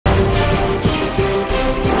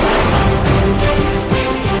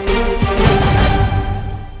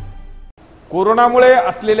कोरोनामुळे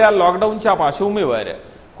असलेल्या लॉकडाऊनच्या पार्श्वभूमीवर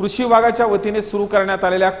कृषी विभागाच्या वतीने सुरू करण्यात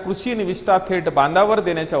आलेल्या कृषी निविष्ठा थेट बांधावर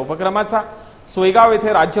देण्याच्या उपक्रमाचा सोयगाव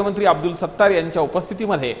येथे राज्यमंत्री अब्दुल सत्तार यांच्या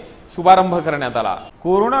उपस्थितीमध्ये शुभारंभ करण्यात आला।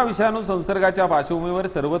 कोरोना विषाणू संसर्गाच्या पार्श्वभूमीवर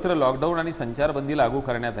सर्वत्र लॉकडाऊन आणि संचारबंदी लागू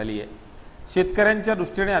करण्यात आली आहे। शेतकऱ्यांच्या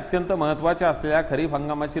दृष्टीने अत्यंत महत्त्वाच्या असलेल्या खरीप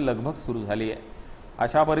हंगामाची लगबग सुरू झाली आहे।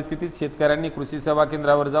 अशा परिस्थितीत शेतकऱ्यांनी कृषी सेवा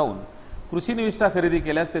केंद्रावर जाऊन कृषी निविष्ठा खरेदी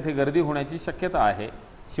केल्यास तेथे गर्दी होण्याची शक्यता आहे।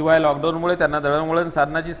 शिवाय लॉकडाऊनमुळे त्यांना दळणवळण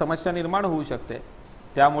साधनाची समस्या निर्माण होऊ शकते।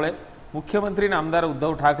 त्यामुळे मुख्यमंत्री आमदार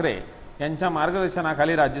उद्धव ठाकरे यांच्या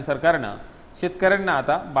मार्गदर्शनाखाली राज्य सरकारने शेतकऱ्यांना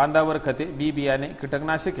आता बांधावर खते, बी बियाणे,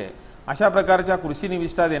 कीटकनाशके अशा प्रकारच्या कृषी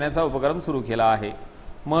निविष्ठा देण्याचा उपक्रम सुरू केला आहे।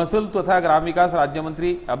 महसूल तथा ग्रामविकास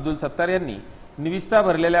राज्यमंत्री अब्दुल सत्तार यांनी निविष्ठा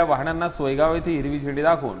भरलेल्या वाहनांना सोयगाव येथे हिरवी झेंडी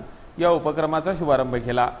दाखवून या उपक्रमाचा शुभारंभ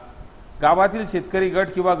केला। गावातील शेतकरी गट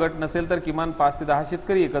किंवा गट नसेल तर किमान 5 ते 10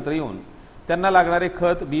 शेतकरी एकत्र येऊन त्यांना लागणारे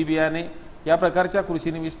खत, बी बियाणे या प्रकारच्या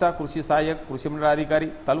कृषी निविष्ठा कृषी सहाय्यक, कृषी मंडळ अधिकारी,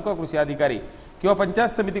 तालुका कृषी अधिकारी किंवा पंचायत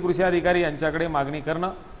समिती कृषी अधिकारी यांच्याकडे मागणी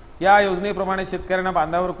करणं। या योजनेप्रमाणे शेतकऱ्यांना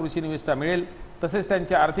बांधावर कृषी निविष्ठा मिळेल, तसेच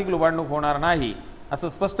त्यांची आर्थिक लुबाडणूक होणार नाही असं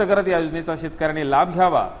स्पष्ट करत या योजनेचा शेतकऱ्यांनी लाभ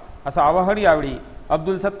घ्यावा असं आवाहन यावेळी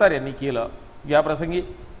अब्दुल सत्तार यांनी केलं। या प्रसंगी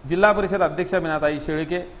जिल्हा परिषद अध्यक्षा मीनाताई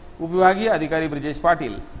शेळके, उपविभागीय अधिकारी ब्रिजेश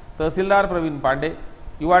पाटील, तहसीलदार प्रवीण पांडे,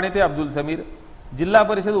 युवा नेते अब्दुल समीर, जिल्हा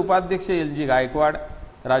परिषद उपाध्यक्ष LG गायकवाड,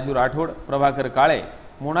 राजू राठोड, प्रभाकर काळे,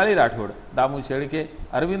 मोनाली राठोड, दामू शेळके,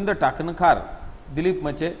 अरविंद टाकणखार, दिलीप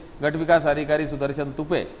मचे, गटविकास अधिकारी सुदर्शन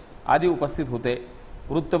तुपे आदी उपस्थित होते।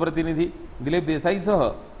 वृत्तप्रतिनिधी दिलीप देसाईसह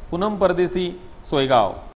पूनम परदेसी, सोयगाव।